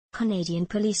Canadian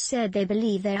police said they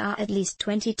believe there are at least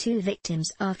 22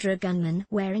 victims after a gunman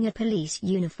wearing a police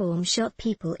uniform shot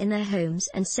people in their homes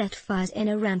and set fires in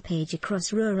a rampage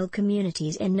across rural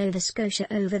communities in Nova Scotia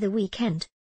over the weekend.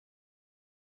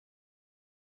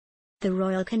 The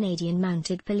Royal Canadian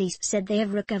Mounted Police said they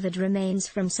have recovered remains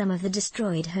from some of the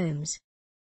destroyed homes.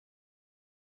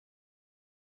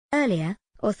 Earlier,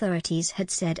 authorities had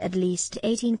said at least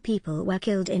 18 people were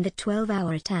killed in the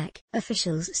 12-hour attack.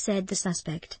 Officials said the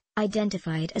suspect,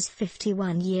 identified as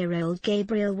 51-year-old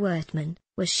Gabriel Wortman,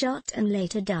 was shot and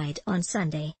later died on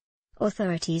Sunday.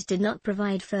 Authorities did not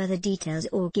provide further details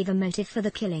or give a motive for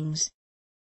the killings.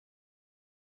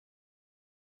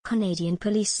 Canadian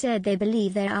police said they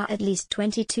believe there are at least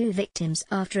 22 victims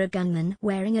after a gunman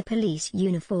wearing a police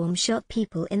uniform shot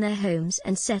people in their homes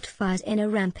and set fires in a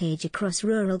rampage across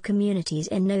rural communities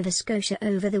in Nova Scotia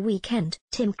over the weekend.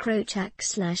 Tim Krochak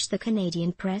 / the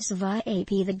Canadian press via AP.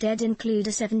 The dead include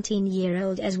a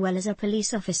 17-year-old as well as a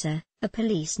police officer, a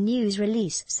police news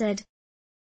release said.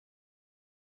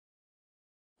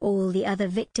 All the other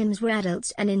victims were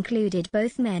adults and included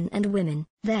both men and women.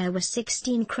 There were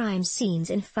 16 crime scenes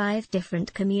in 5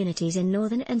 different communities in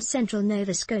northern and central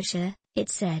Nova Scotia, it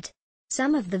said.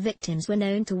 Some of the victims were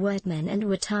known to Wortman and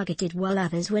were targeted while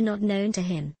others were not known to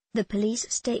him, the police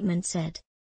statement said.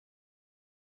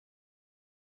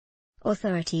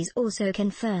 Authorities also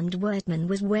confirmed Wortman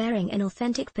was wearing an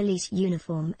authentic police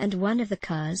uniform and one of the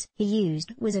cars he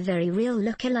used was a very real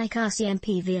look-alike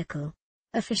RCMP vehicle.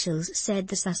 Officials said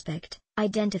the suspect,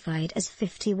 identified as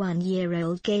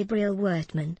 51-year-old Gabriel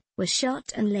Wortman, was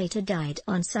shot and later died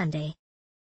on Sunday.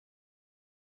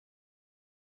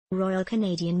 Royal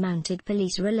Canadian Mounted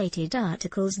Police related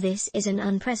articles. This is an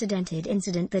unprecedented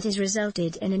incident that has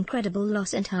resulted in incredible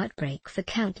loss and heartbreak for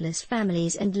countless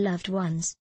families and loved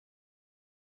ones.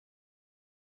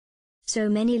 So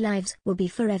many lives will be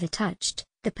forever touched,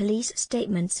 the police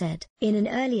statement said. In an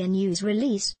earlier news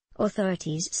release,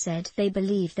 authorities said they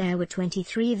believe there were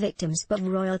 23 victims, but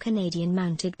Royal Canadian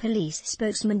Mounted Police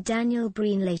spokesman Daniel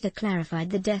Breen later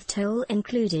clarified the death toll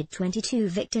included 22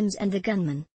 victims and the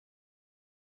gunman.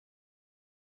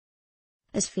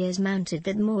 As fears mounted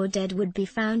that more dead would be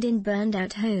found in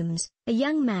burned-out homes, a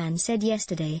young man said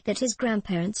yesterday that his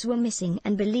grandparents were missing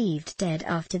and believed dead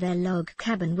after their log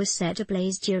cabin was set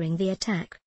ablaze during the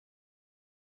attack.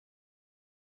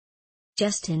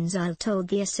 Justin Zile told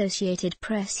the Associated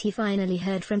Press he finally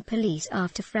heard from police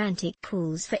after frantic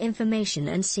calls for information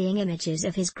and seeing images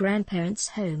of his grandparents'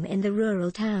 home in the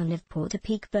rural town of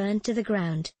Portapique burned to the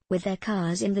ground, with their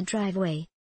cars in the driveway.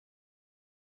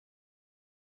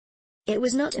 It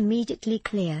was not immediately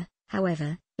clear,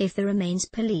 however, if the remains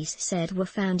police said were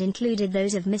found included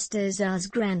those of Mr. Zile's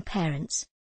grandparents.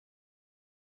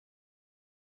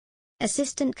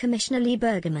 Assistant Commissioner Lee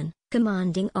Bergerman,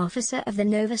 commanding officer of the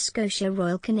Nova Scotia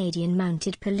Royal Canadian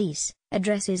Mounted Police,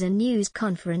 addresses a news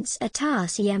conference at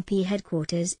RCMP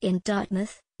headquarters in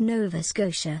Dartmouth, Nova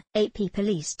Scotia. AP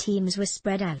police teams were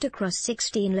spread out across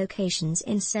 16 locations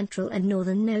in central and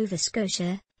northern Nova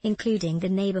Scotia, including the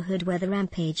neighborhood where the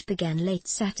rampage began late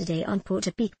Saturday on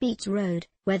Portapique Beach Road,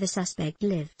 where the suspect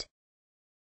lived.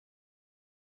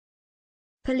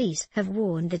 Police have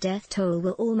warned the death toll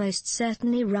will almost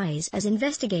certainly rise as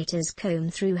investigators comb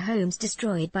through homes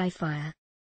destroyed by fire.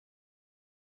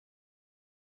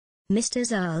 Mr.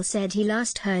 Zile said he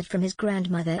last heard from his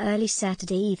grandmother early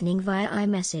Saturday evening via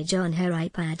iMessage on her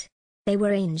iPad. They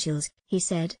were angels, he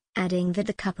said, adding that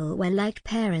the couple were like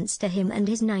parents to him and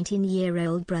his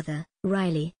 19-year-old brother,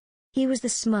 Riley. He was the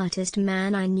smartest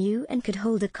man I knew and could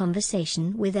hold a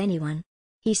conversation with anyone.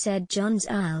 He said John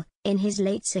Zile, in his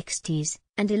late 60s,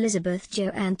 and Elizabeth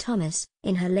Joanne Thomas,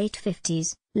 in her late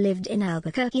 50s, lived in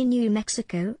Albuquerque, New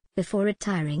Mexico, before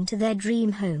retiring to their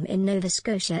dream home in Nova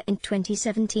Scotia in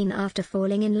 2017 after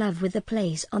falling in love with the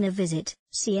place on a visit.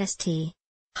 CST.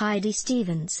 Heidi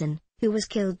Stevenson, who was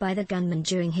killed by the gunman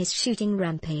during his shooting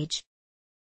rampage.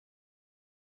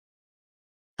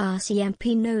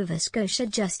 RCMP Nova Scotia.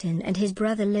 Justin and his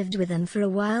brother lived with them for a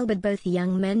while, but both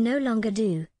young men no longer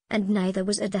do, and neither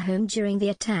was at the home during the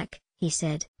attack, he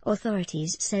said.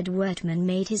 Authorities said Wortman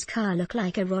made his car look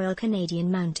like a Royal Canadian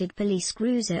Mounted Police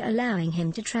cruiser, allowing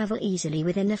him to travel easily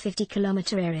within a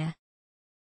 50-kilometer area.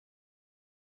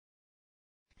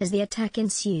 As the attack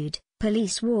ensued,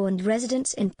 police warned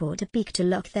residents in Portapique to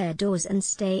lock their doors and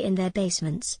stay in their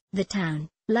basements. The town,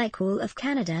 like all of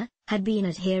Canada, had been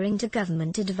adhering to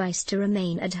government advice to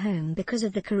remain at home because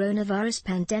of the coronavirus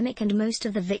pandemic, and most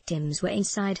of the victims were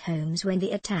inside homes when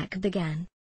the attack began.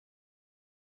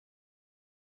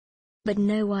 But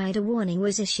no wider warning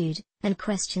was issued, and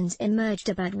questions emerged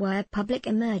about why a public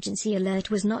emergency alert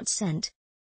was not sent.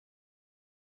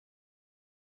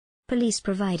 Police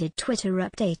provided Twitter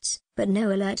updates, but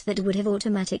no alert that would have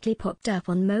automatically popped up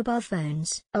on mobile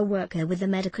phones. A worker with the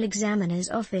medical examiner's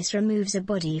office removes a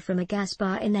body from a gas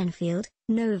bar in Enfield,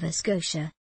 Nova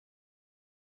Scotia.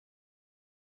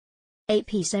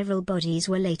 Several bodies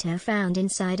were later found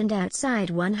inside and outside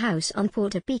one house on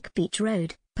Portapique Beach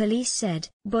Road, police said.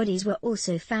 Bodies were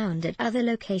also found at other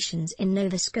locations in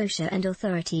Nova Scotia, and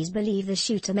authorities believe the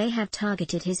shooter may have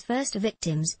targeted his first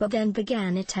victims but then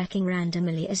began attacking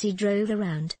randomly as he drove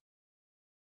around.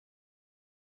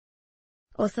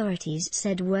 Authorities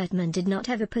said Wortman did not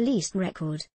have a police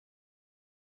record.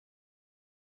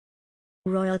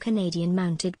 Royal Canadian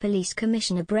Mounted Police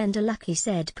Commissioner Brenda Luckie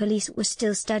said police were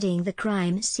still studying the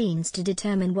crime scenes to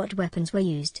determine what weapons were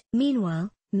used. Meanwhile,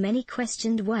 many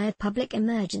questioned why a public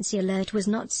emergency alert was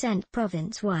not sent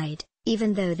province-wide,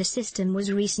 even though the system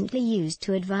was recently used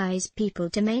to advise people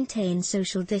to maintain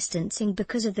social distancing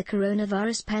because of the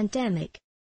coronavirus pandemic.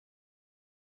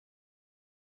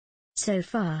 So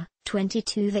far,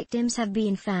 22 victims have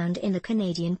been found in the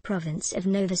Canadian province of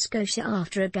Nova Scotia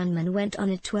after a gunman went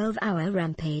on a 12-hour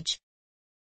rampage.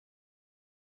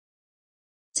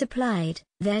 Supplied,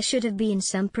 there should have been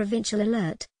some provincial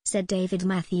alert, said David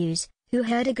Matthews, who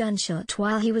heard a gunshot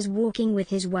while he was walking with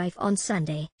his wife on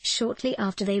Sunday. Shortly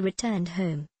after they returned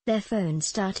home, their phone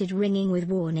started ringing with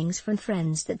warnings from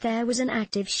friends that there was an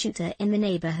active shooter in the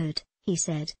neighborhood, he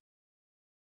said.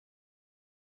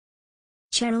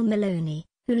 Cheryl Maloney,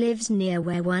 who lives near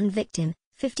where one victim,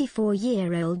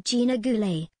 54-year-old Gina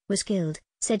Goulet, was killed,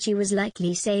 said she was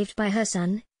likely saved by her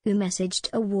son, who messaged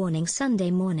a warning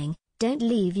Sunday morning, "Don't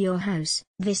leave your house.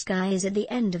 This guy is at the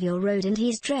end of your road and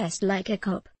he's dressed like a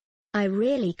cop. I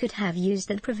really could have used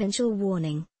that provincial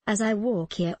warning, as I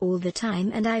walk here all the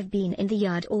time and I've been in the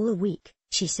yard all week,"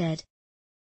 she said.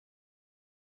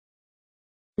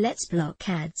 Let's block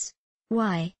ads.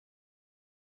 Why?